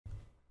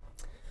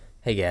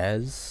Hey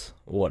guys,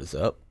 what is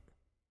up?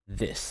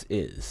 This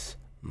is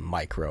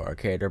Micro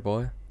Arcader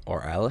Boy,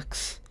 or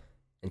Alex,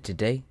 and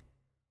today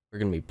we're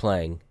gonna be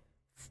playing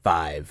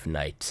Five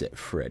Nights at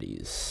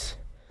Freddy's.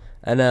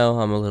 I know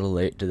I'm a little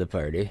late to the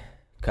party,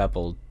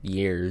 couple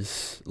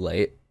years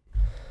late,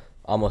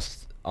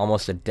 almost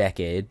a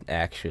decade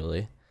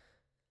actually.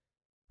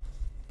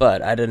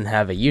 But I didn't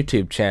have a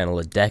YouTube channel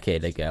a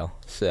decade ago,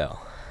 so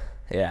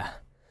yeah.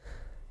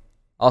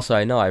 Also,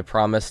 I know I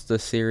promised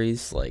this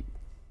series like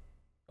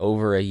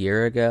over a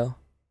year ago,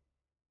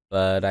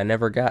 but I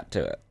never got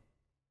to it.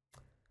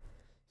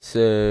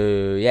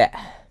 So,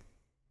 yeah.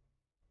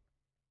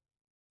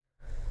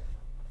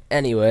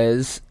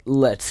 Anyways,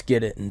 let's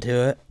get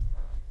into it.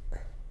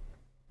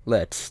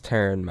 Let's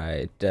turn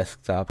my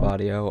desktop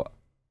audio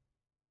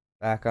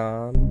back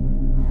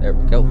on. There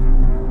we go.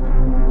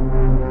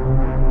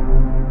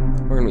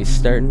 We're gonna be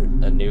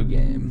starting a new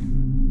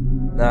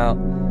game. Now,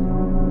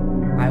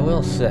 I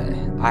will say,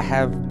 I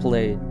have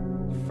played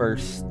the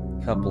first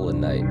couple of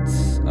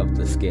nights of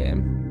this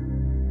game,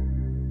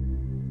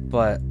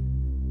 but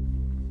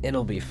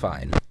it'll be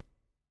fine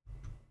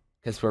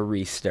because we're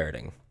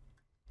restarting.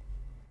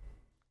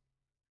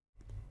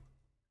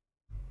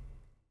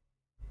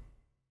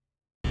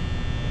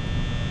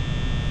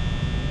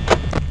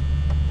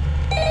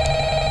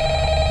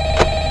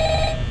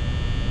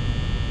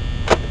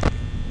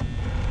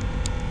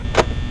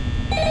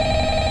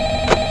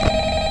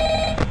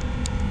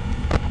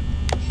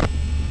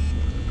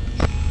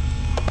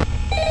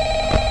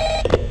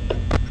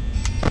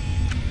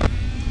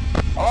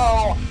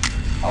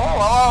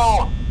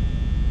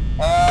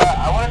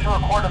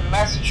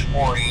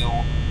 For you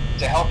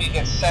to help you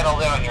get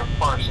settled in on your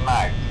first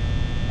night.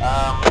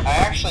 I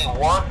actually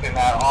worked in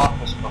that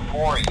office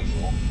before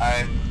you.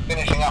 I'm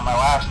finishing up my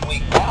last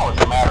week now,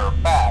 as a matter of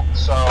fact,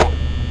 so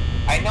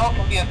I know it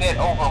can be a bit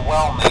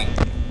overwhelming,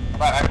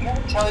 but I'm here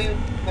to tell you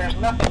there's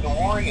nothing to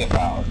worry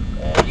about.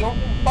 You'll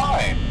be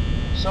fine.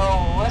 So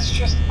let's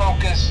just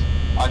focus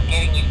on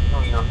getting you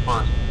through your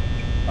first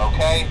week,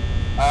 okay?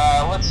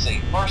 Let's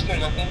see. First,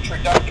 there's an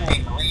introductory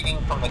greeting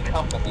from the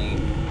company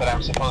that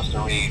I'm supposed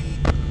to read.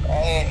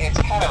 It's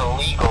kind of a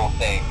legal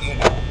thing, you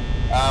know.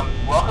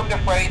 Welcome to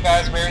Freddy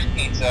Fazbear's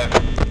Pizza,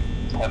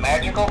 a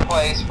magical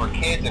place for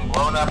kids and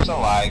grown-ups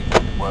alike,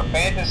 where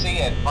fantasy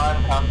and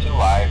fun come to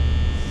life.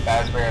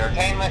 Fazbear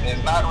Entertainment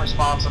is not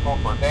responsible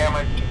for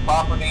damage to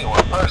property or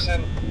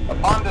person.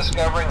 Upon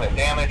discovering that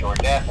damage or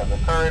death has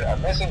occurred, a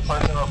missing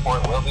person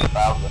report will be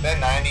filed within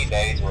 90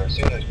 days, or as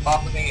soon as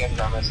property and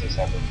premises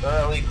have been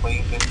thoroughly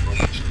cleaned and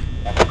bleached,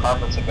 and the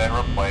carpets have been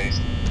replaced.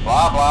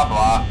 Blah, blah,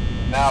 blah.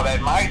 Now,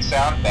 that might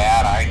sound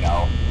bad, I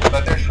know,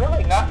 but there's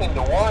really nothing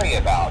to worry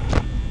about.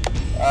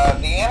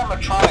 The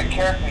animatronic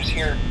characters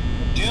here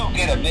do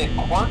get a bit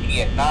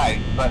quirky at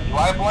night, but do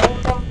I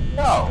blame them?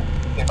 No.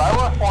 If I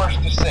were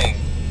forced to sing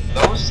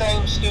those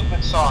same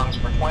stupid songs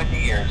for 20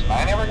 years and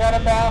I never got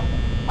a bath,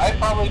 I'd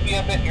probably be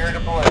a bit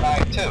irritable at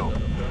night too.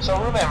 So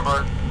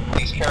remember,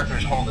 these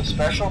characters hold a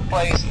special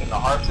place in the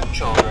hearts of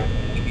children,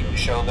 and we need to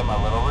show them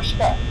a little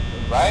respect,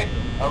 right?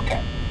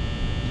 Okay.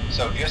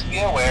 So just be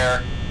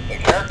aware, the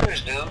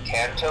characters do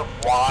tend to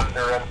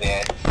wander a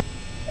bit.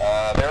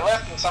 They're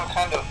left in some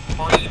kind of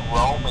free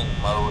roaming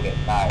mode at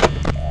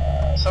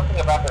night. Something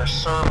about their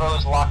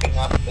servos locking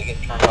up if they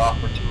get turned off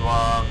for too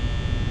long.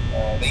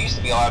 They used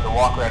to be allowed to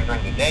walk around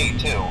during the day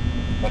too,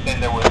 but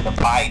then there was the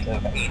bite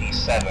of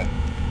 87.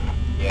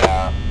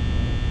 Yeah.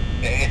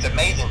 It's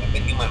amazing that the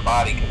human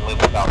body can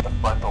live without the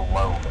frontal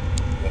lobe,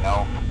 you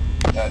know?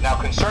 Now,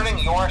 concerning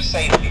your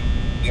safety,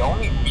 the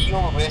only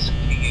real risk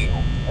to you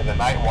as a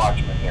night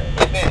watchman here,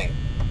 if any,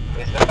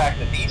 is the fact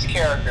that these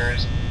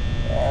characters,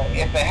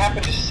 if they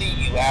happen to see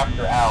you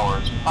after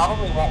hours,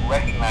 probably won't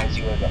recognize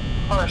you as a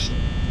person.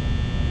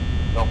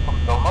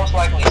 They'll most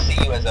likely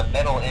see you as a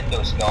metal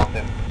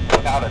endoskeleton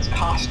without its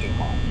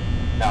costume on.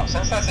 Now,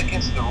 since that's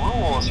against the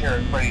rules here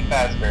at Freddy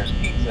Fazbear's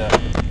Pizza,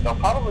 they'll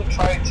probably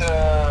try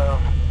to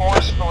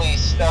forcefully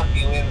stuff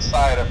you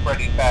inside a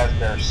Freddy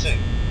Fazbear suit.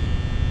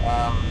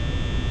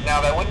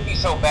 Now, that wouldn't be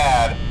so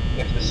bad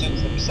if the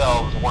suits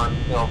themselves weren't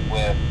filled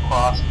with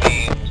cross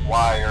beams,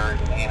 wires,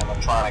 and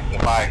animatronic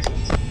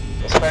devices,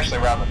 especially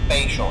around the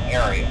facial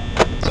area.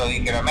 So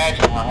you can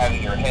imagine how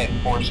having your head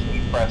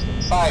forcibly pressed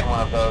inside one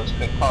of those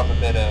could cause a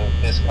bit of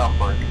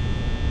discomfort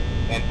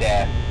and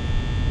death.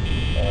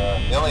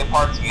 The only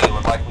parts of you that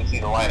would likely see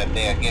the light of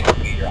day again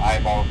would be your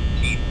eyeballs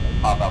and teeth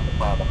that pop out the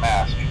front of the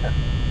mask.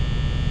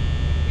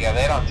 Yeah,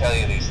 they don't tell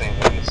you these things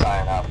when you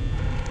sign up.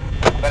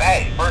 But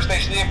hey, first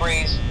station of the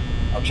breeze.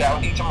 I'll chat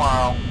with you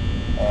tomorrow.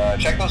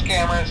 Check those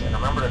cameras, and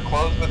remember to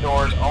close the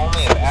doors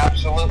only if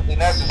absolutely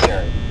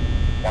necessary.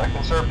 Gotta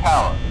conserve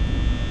power.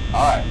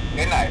 Alright,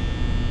 good night.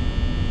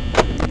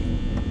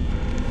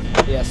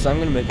 Yeah, so I'm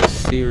gonna make a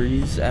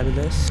series out of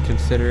this,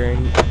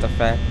 considering the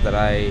fact that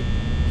I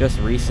just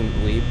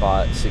recently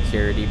bought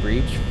Security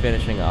Breach,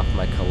 finishing off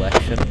my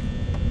collection.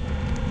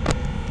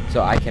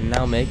 So I can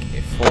now make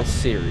a full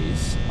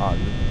series on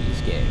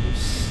these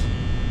games.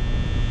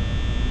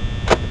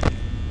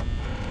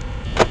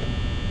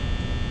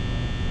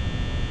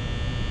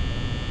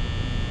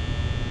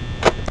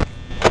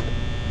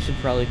 should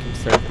probably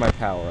conserve my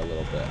power a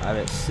little bit. I'm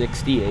at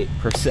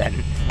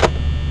 68%,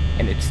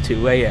 and it's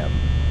 2 a.m.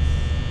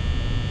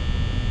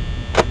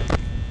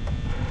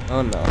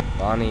 Oh no,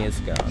 Bonnie is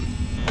gone.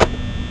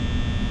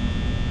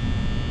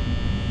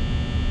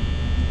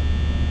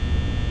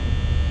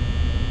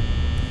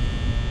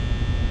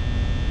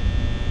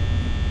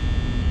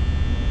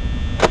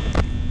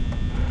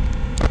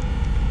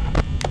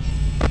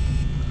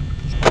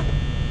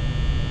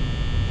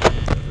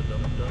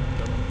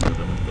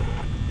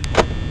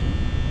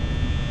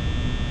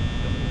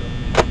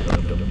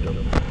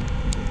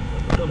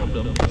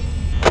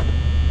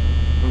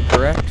 I'm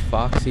correct,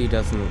 Foxy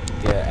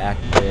doesn't get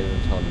activated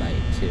until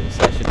night too,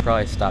 so I should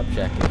probably stop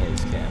checking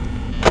his cam.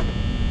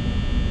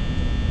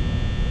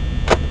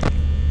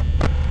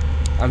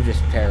 I'm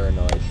just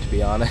paranoid, to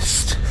be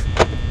honest.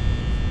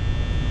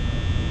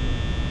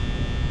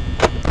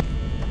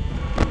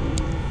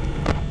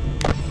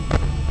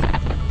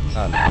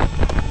 Oh no.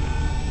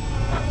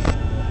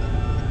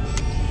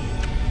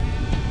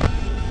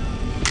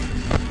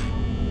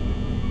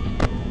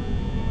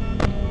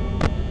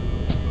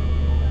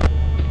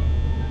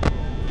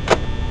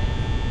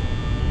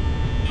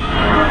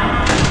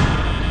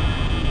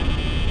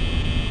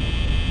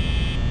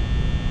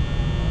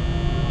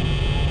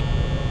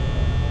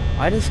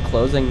 Why does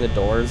closing the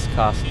doors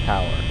cost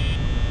power?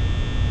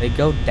 They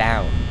go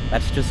down.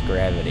 That's just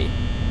gravity.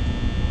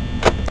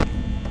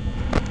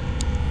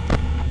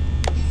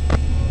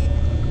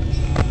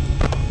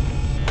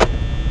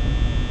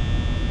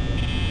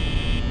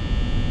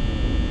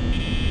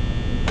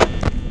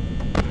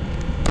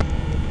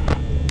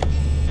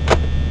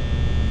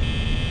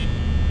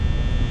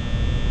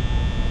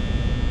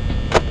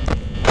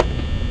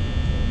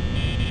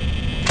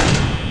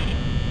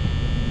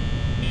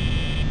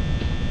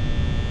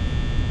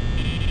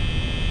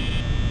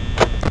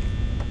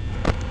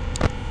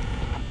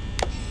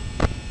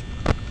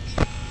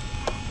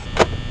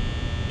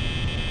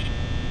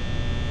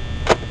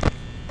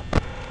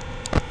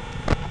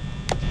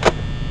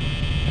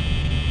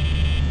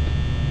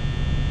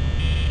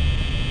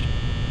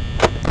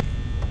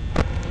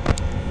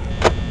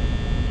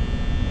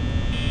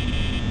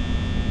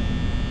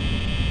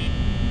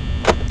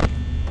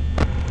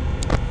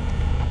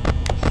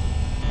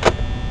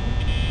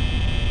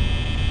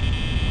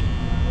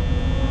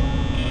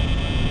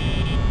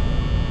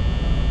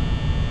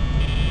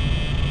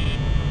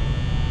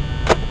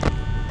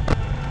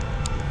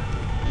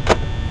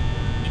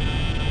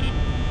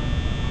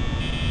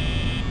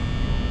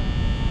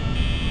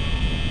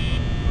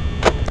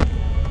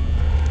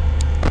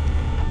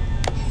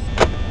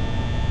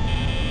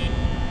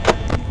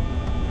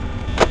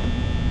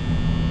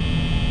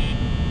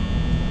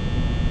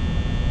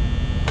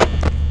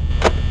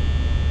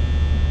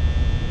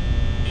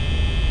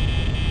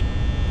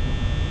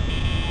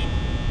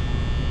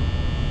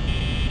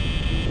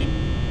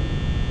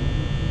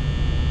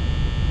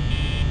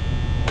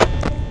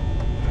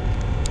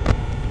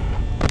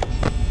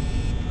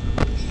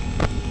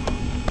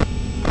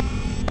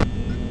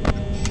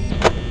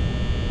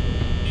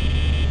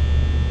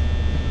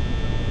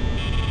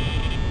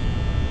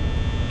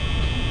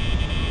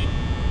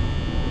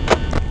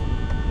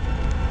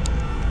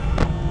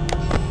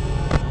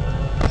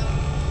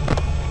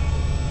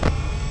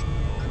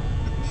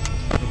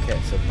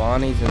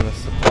 Bonnie's in the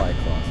supply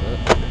closet.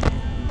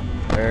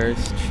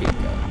 Where's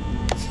Chica?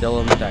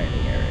 Still in the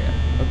dining area.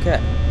 Okay.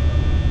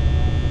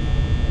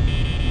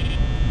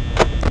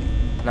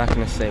 Not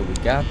gonna say we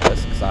got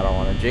this because I don't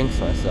want to jinx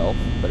myself,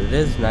 but it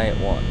is night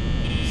 1,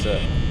 so.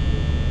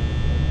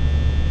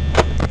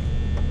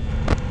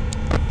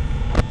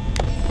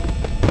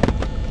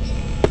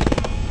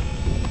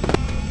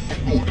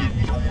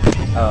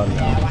 Oh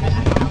no.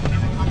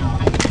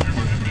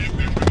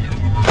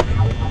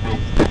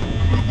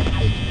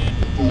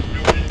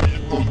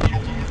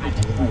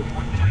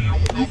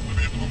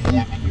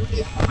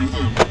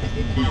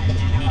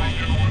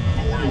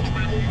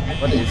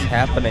 What is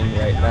happening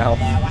right now?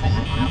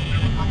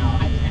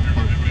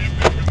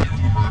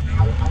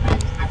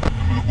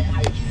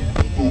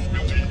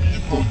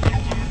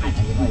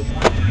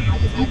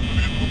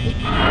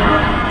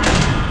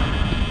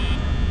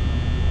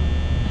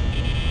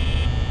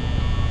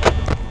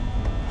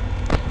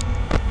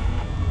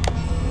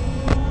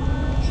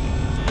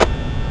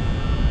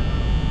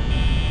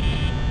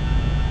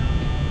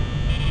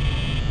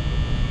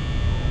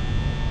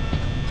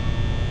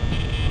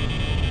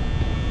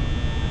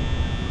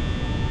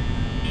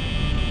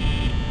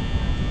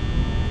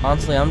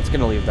 Honestly, I'm just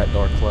gonna leave that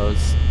door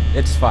closed.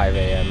 It's 5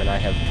 a.m. and I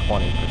have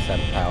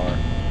 20% power.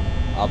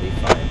 I'll be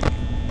fine.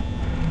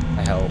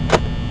 I hope.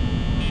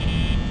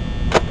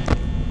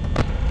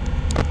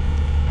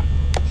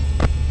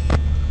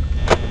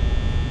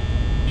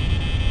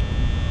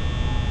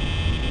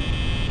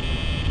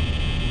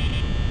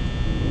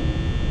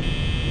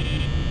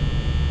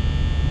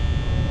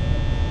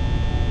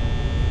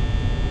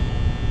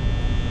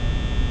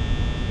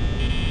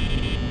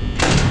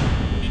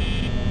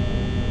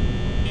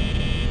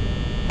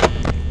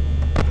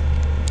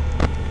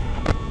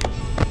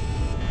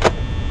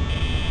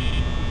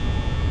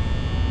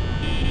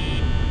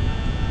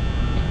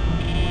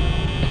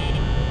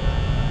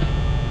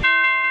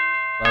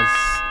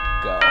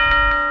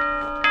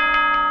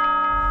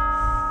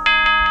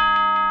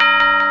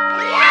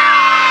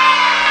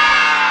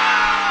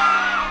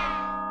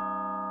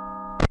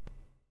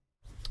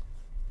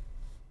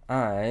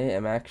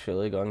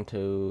 actually going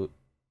to...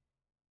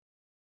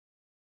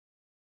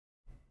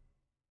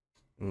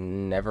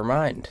 Never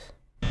mind.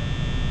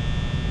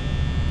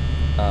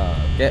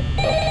 Okay.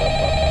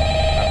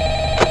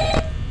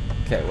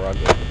 Okay, we're all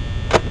good.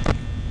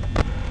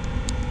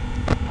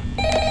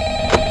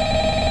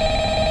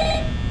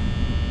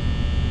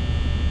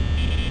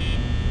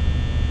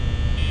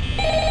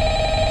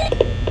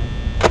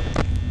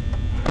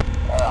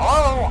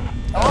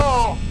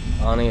 Hello?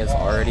 Ani is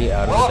already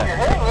out of the Well, if you're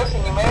hearing this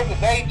and you made it to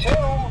day 2,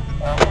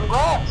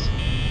 congrats.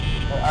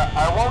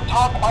 I won't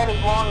talk quite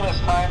as long this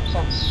time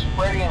since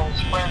Freddy and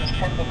his friends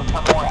tend to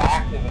become more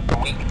active as the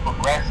week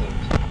progresses.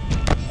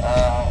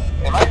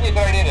 It might be a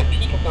good idea to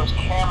peek at those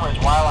cameras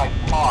while I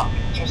talk,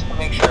 just to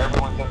make sure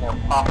everyone's in their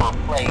proper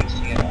place,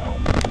 you know.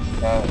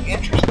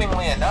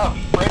 Interestingly enough,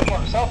 Freddy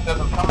himself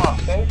doesn't come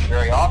off stage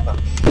very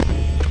often.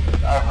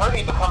 I've heard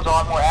he becomes a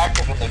lot more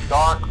active in the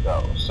dark,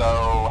 though,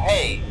 so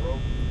hey,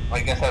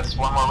 I guess that's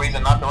one more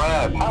reason not to run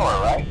out of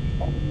power, right?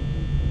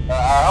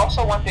 I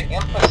also want to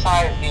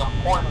emphasize the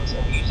importance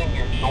of using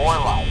your door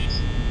lights.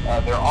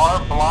 There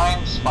are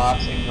blind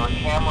spots in your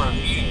camera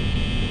view,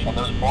 and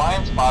those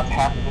blind spots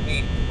happen to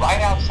be right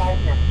outside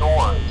your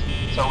doors.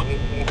 So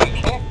if you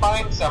can't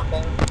find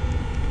something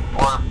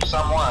or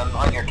someone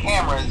on your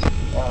cameras,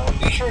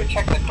 be sure to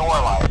check the door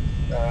light.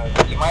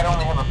 You might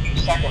only have a few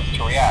seconds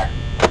to react.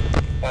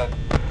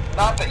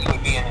 Not that you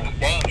would be in any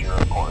danger,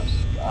 of course.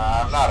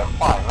 I'm not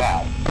implying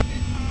that.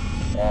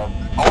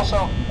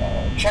 Also,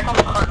 check on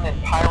the curtain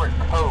in Pirate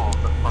Cove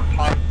from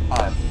time to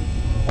time.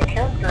 The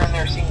character in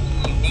there seems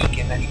unique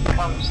in that he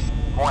becomes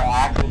more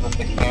active if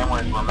the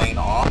cameras remain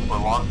off for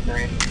long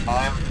periods of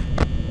time.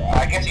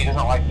 I guess he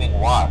doesn't like being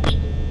watched.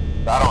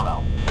 I don't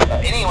know.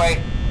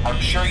 Anyway, I'm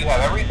sure you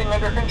have everything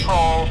under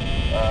control.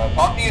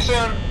 Talk to you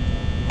soon.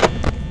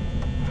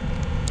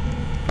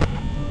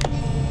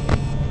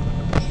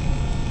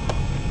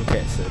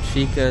 Okay, so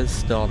Chica's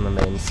still on the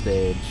main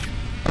stage.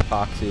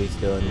 Foxy's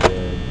doing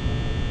good.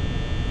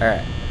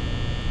 Alright.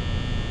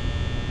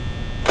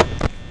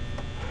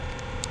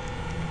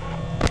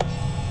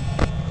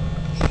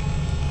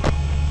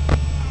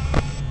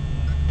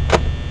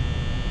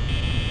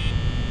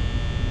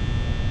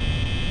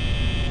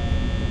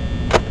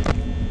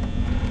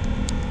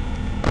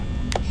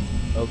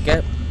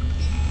 Okay.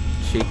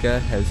 Chica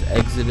has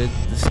exited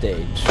the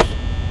stage.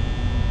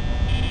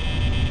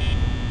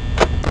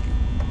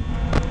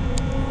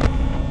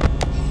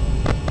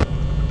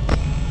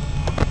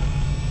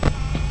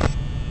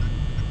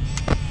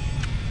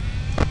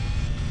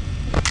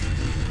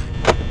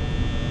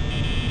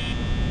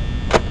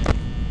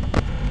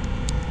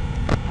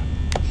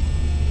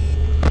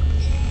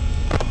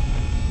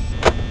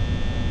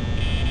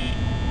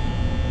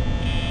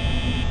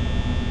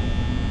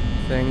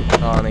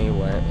 Connie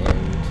went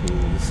into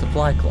the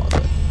supply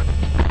closet.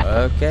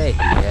 Okay, he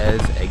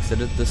has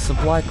exited the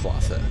supply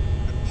closet.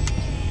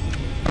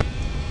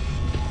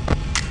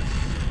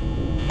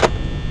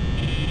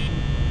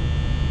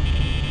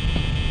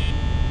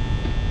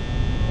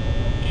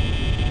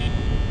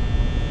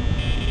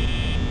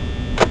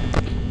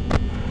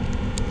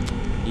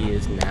 He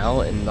is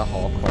now in the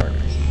hall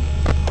corner.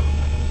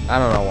 I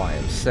don't know why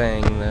I'm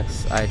saying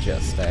this, I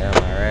just am,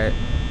 alright?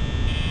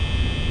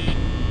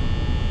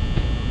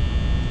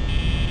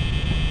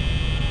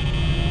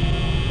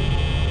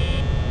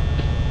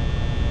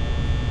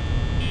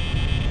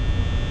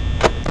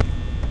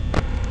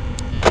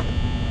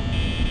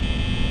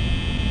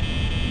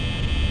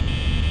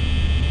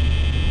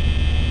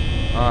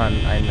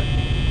 I know.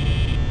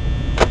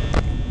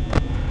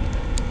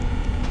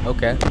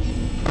 Okay.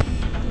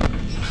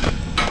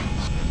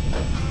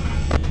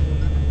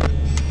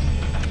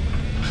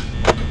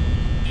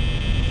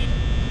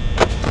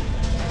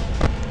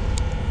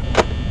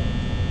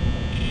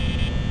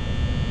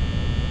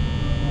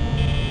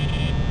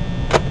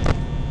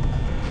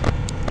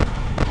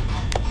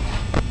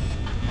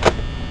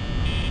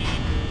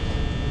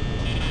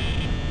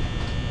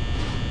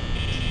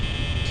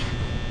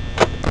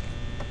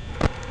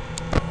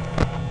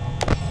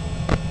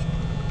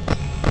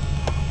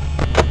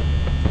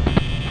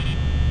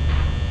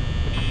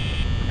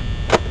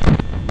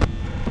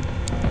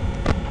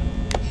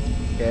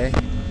 Okay.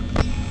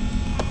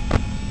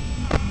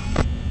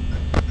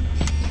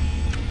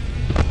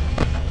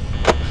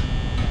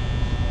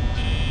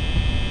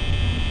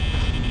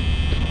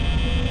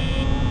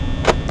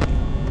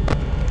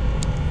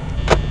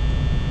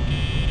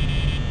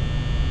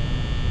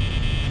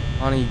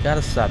 Honey, you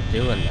gotta stop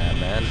doing that,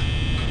 man.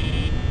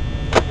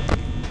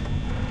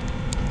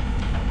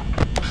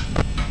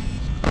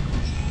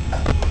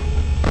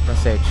 Let's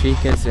say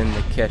Chica's in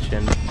the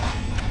kitchen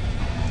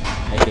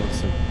making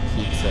some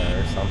pizza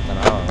or something, I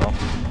don't know.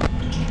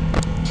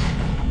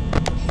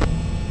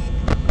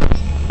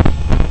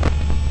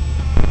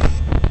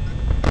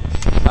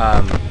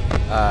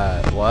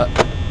 What?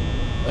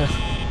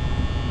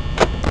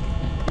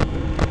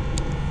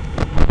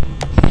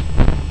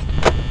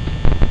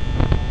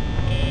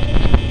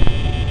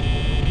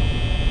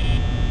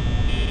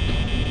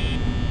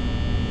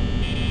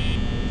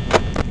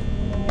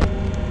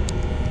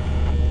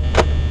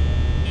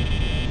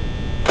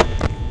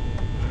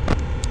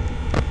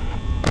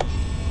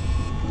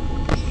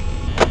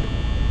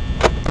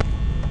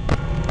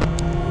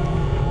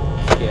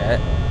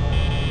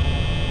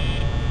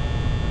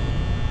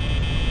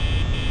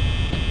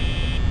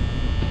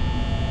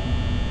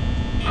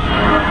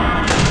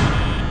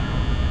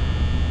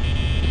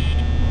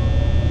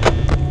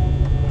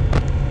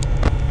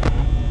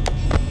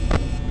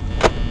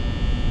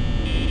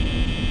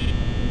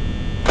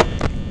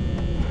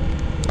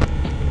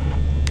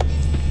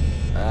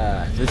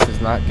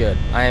 not good.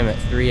 I am at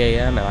 3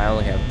 a.m. and I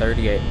only have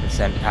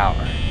 38%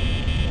 power.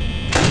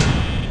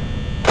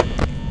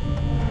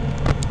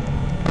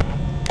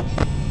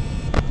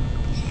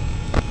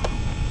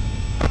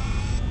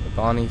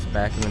 Bonnie's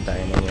back in the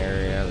dining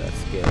area,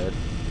 that's good.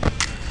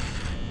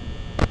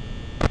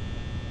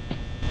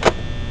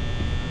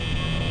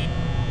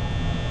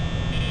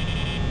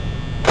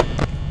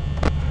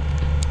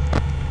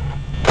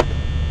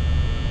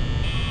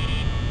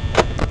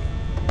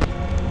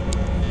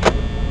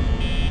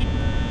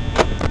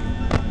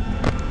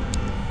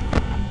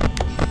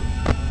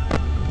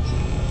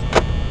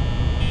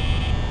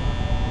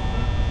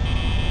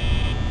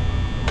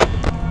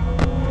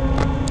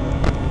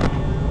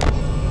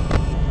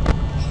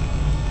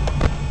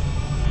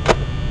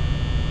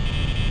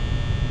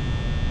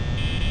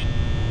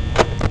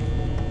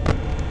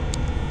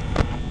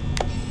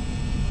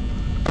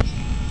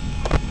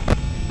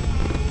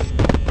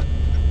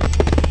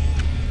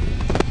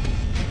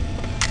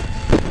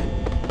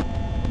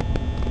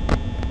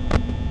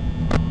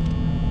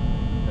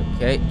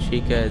 Okay,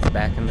 Chica is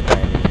back in the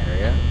dining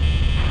area.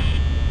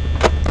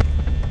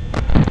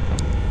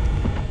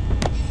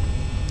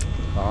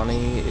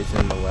 Bonnie is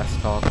in the West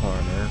Hall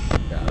corner.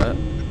 Got it.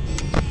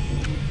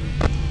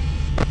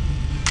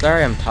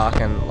 Sorry I'm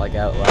talking like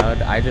out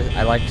loud.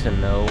 I like to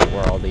know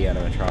where all the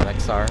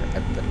animatronics are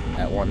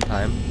at one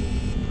time.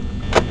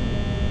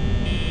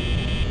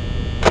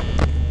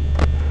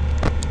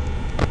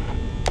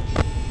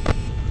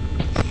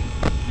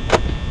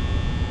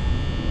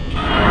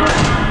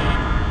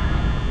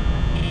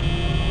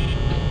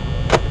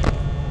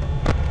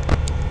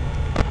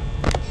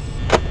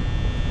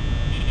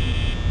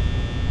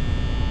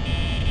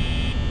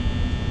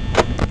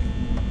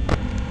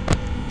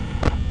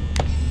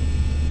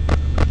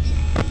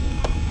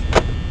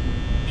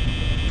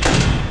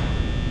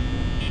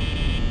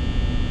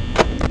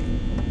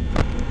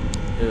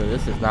 Dude,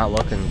 this is not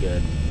looking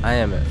good. I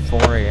am at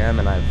 4 a.m.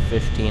 and I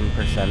have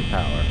 15%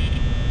 power.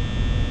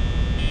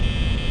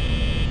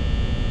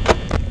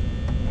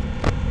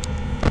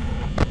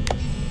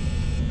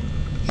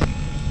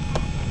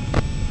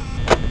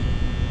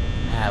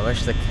 I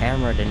wish the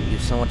camera didn't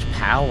use so much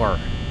power.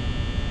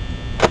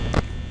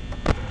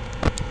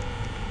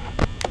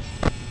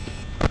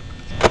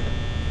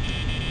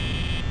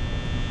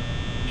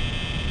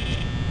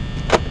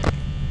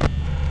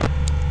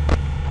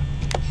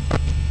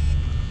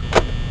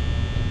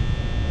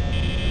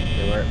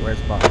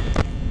 Where's Bonnie?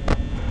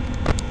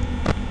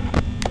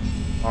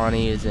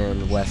 Bonnie is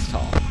in West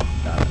Hall.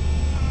 Got it.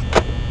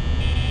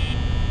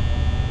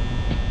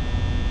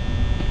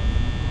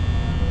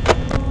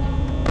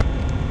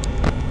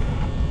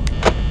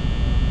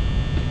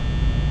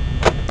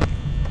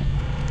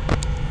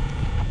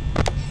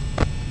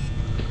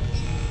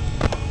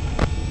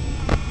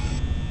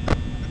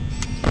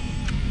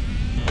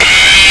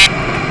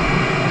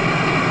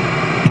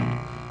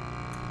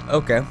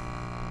 Okay.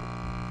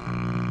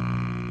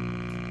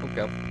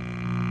 Okay.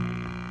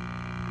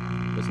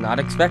 Was not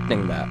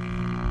expecting that.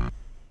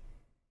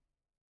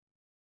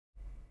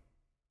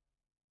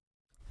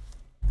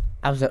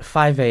 I was at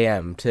 5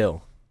 a.m.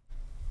 too.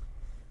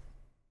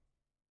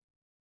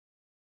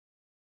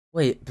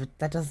 Wait, but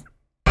that doesn't...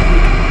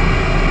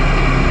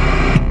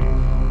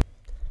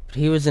 But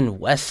he was in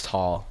West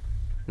Hall,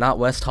 not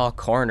West Hall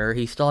Corner.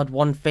 He still had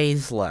one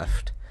phase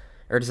left.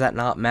 Or does that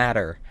not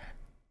matter?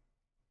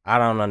 I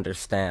don't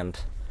understand.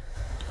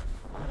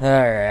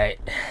 Alright,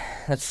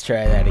 let's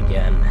try that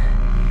again.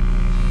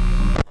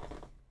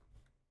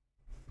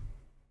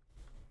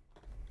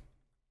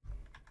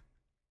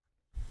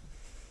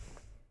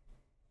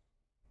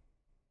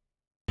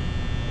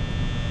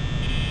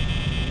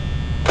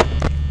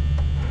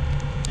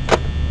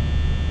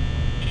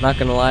 Not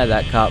gonna lie,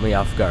 that caught me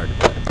off guard a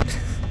bit.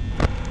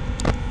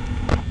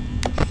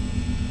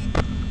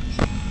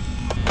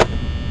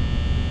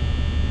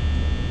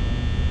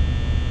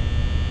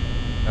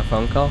 A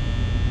phone call?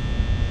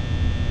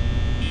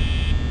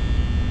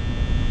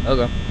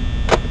 Okay.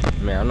 I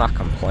mean, I'm not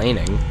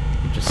complaining.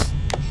 I'm just...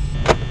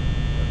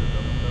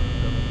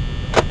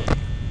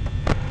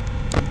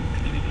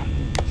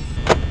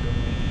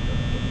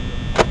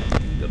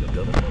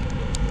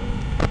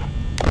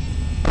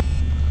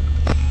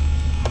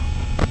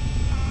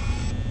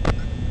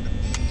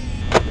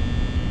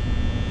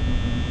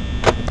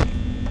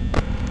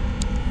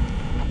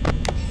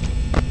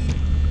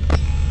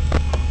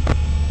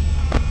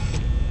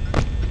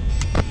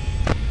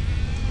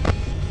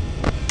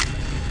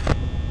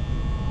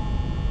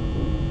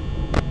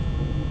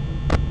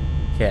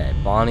 Okay,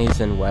 Bonnie's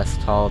in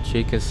West Hall,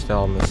 Chica's still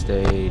on the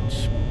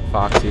stage,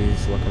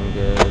 Foxy's looking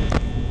good.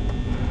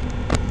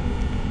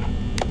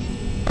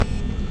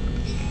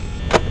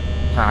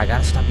 I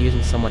gotta stop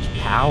using so much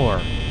power.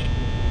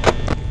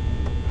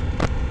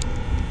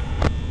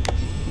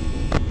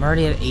 I'm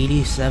already at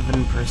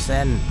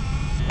 87%.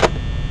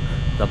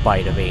 The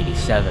bite of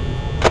 87.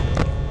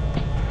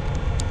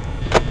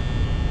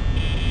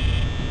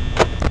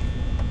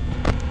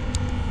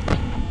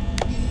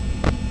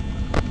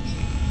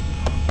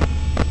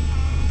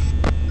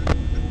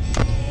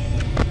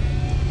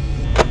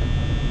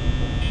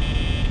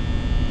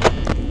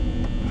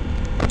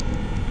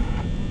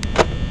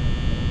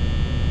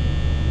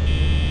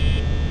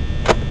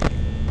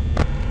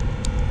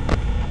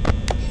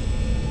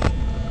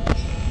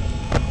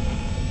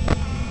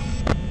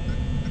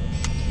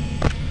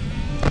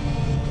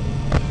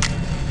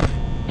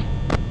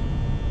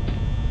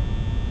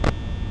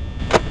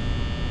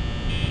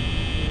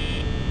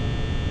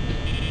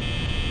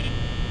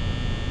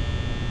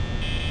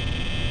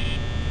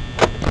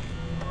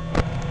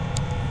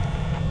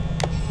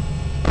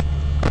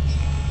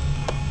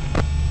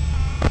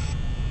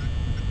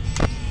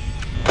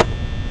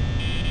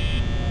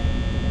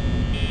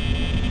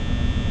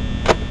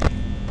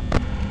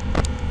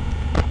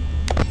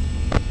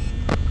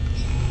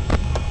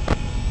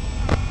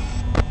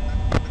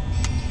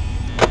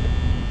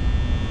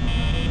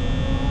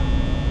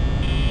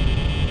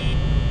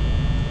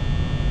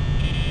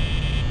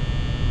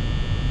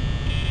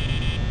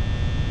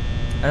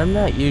 I'm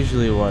not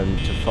usually one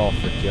to fall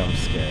for jump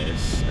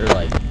scares, or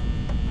like,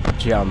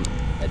 jump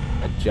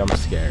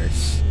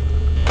scares.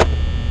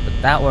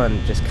 But that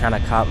one just kind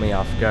of caught me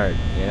off guard,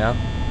 you know?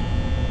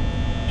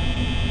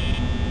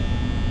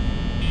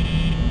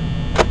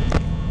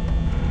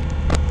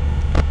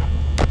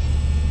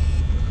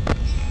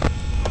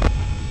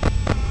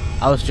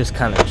 I was just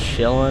kind of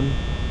chilling,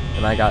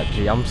 and I got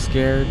jump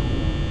scared,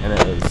 and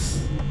it was,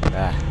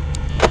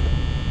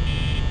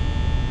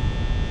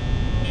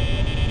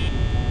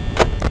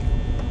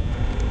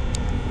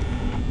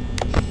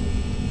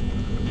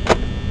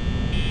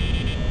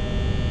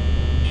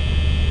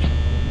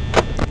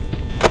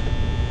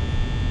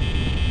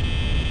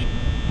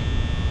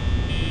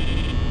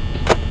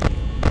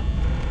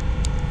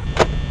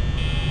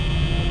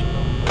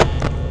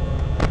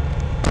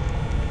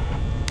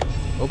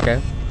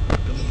 Okay.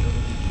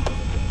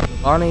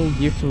 Bonnie,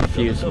 you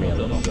confused me a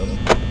little.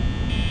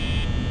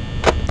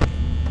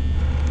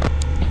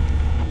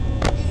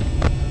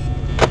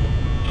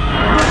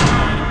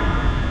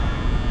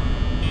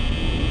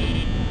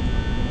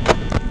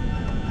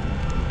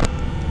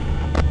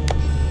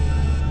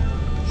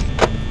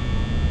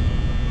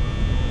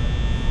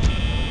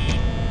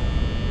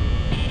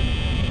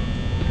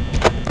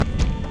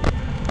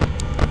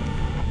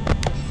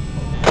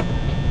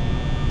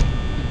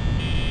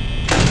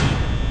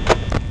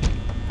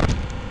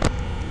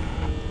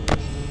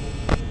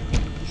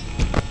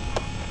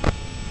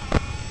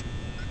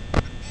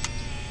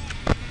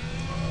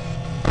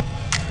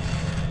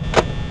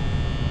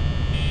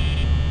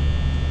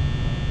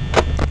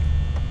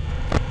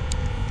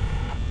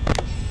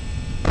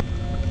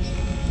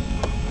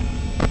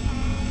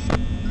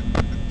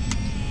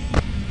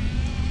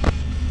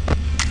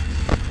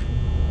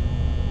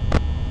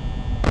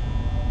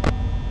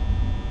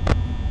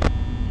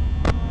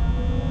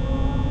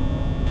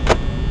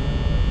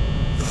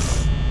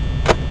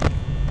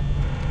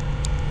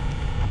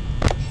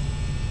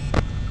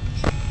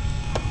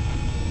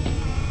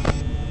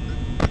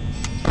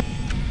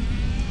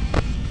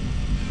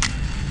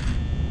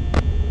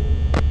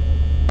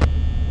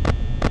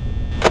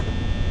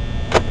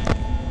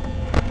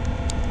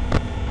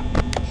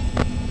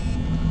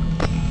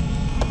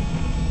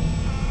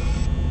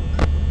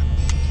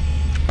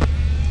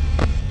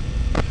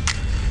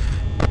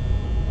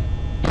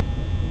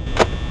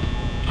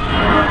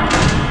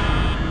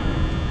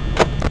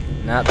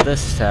 Not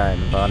this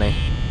time, Bonnie.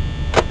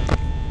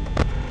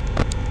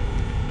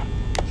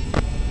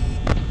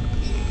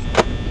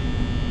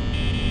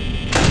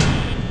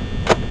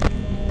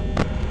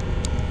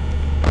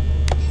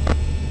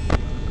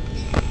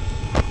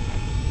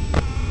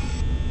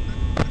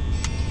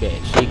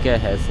 Okay, Chica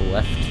has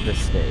left the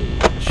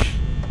stage.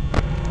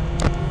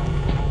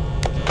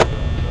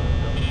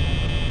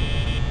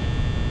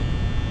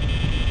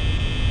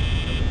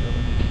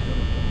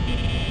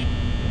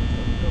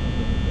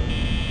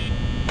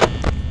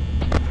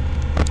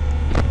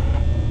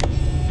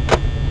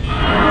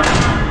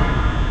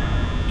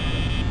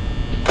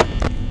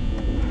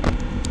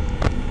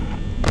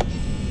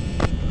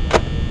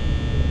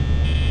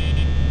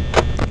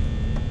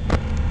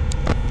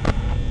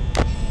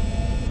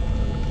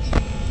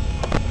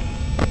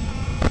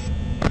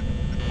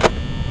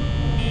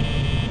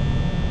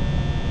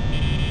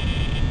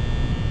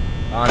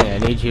 Bonnie, I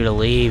need you to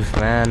leave,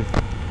 man.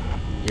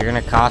 You're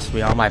gonna cost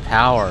me all my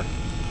power.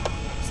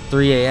 It's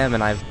 3 AM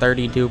and I have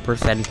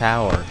 32%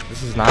 power.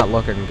 This is not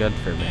looking good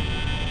for me.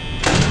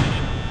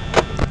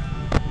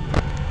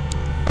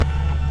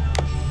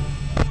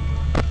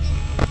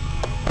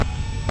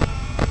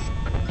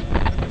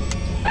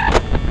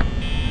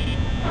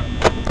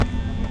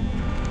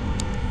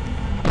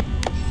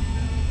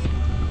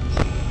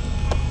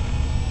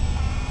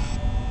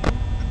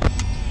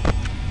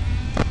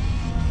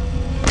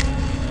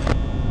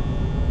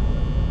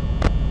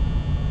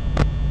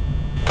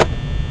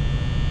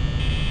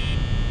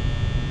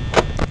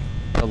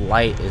 The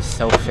light is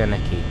so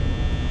finicky.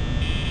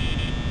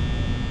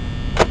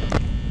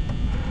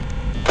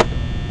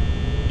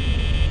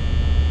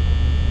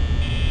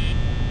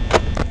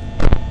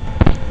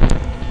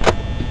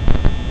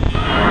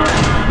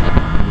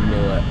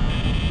 Knew it.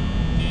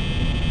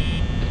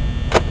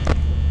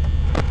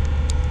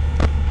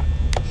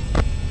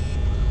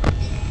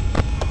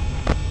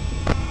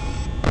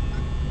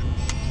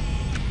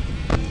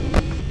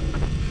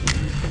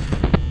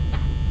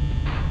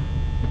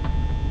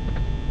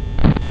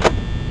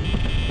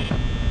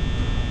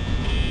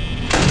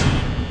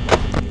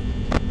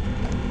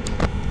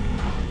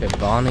 Okay,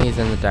 Bonnie's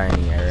in the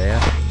dining area.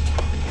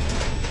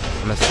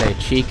 I'm gonna say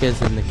Chica's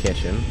in the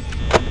kitchen.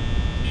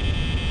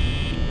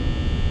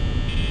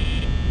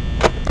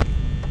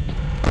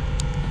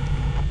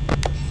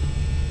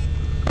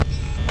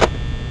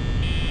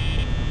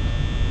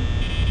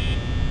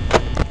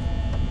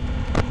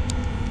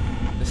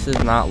 This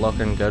is not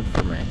looking good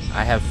for me.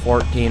 I have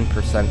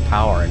 14%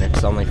 power and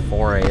it's only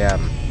 4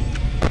 AM.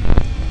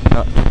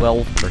 No,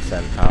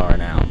 12% power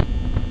now.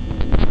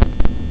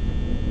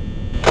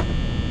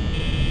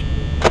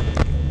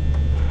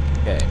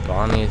 Okay,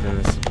 Bonnie's in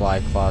the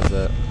supply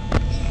closet.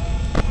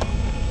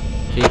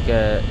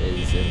 Chica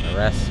is in the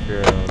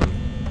restroom.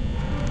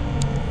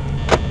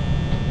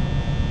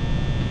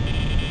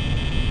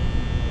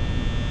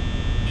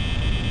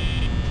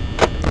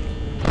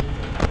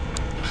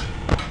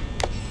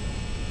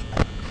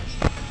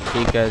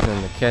 Chica's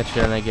in the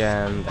kitchen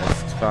again,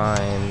 that's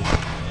fine.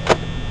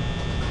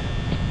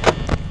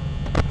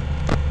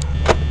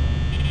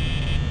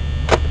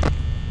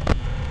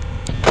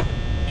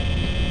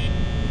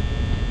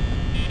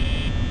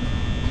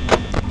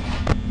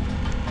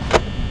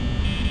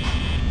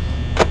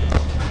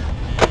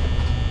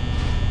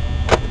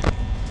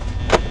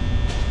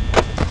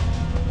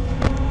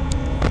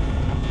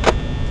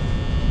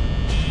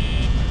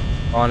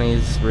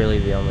 Bonnie's really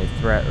the only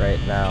threat right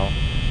now.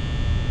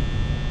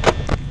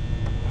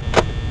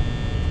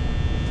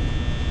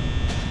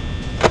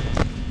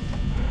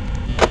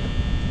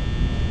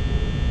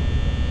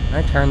 Can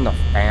I turn the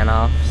fan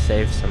off,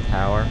 save some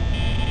power?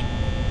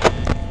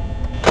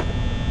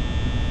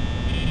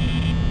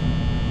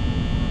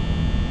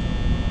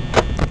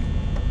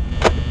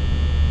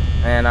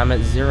 And I'm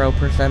at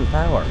 0%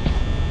 power.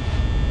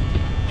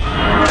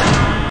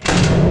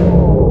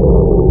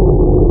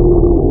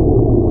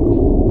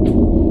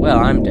 Well,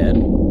 I'm dead.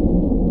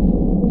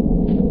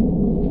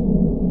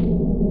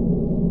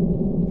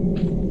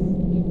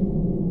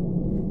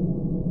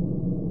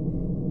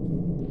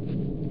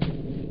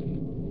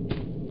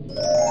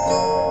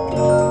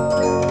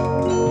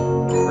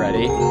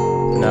 Freddy?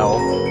 No,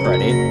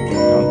 Freddy.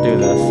 Don't do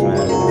this,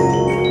 man.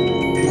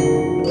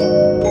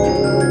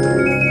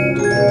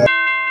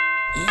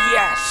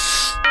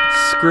 Yes!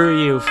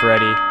 Screw you,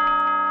 Freddy.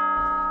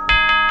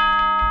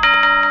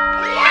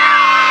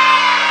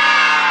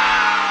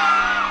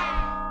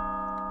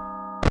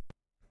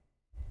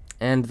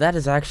 And that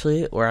is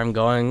actually where I'm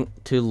going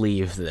to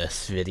leave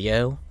this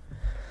video.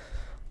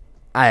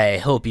 I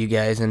hope you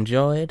guys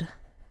enjoyed.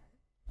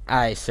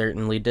 I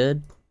certainly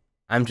did.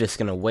 I'm just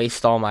gonna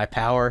waste all my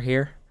power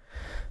here.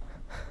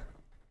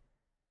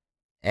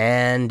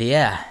 And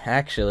yeah,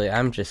 actually,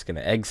 I'm just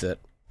gonna exit.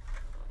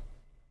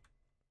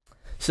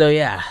 So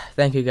yeah,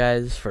 thank you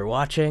guys for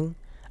watching.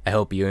 I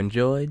hope you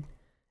enjoyed.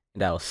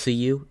 And I'll see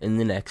you in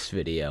the next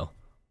video.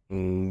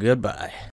 Goodbye.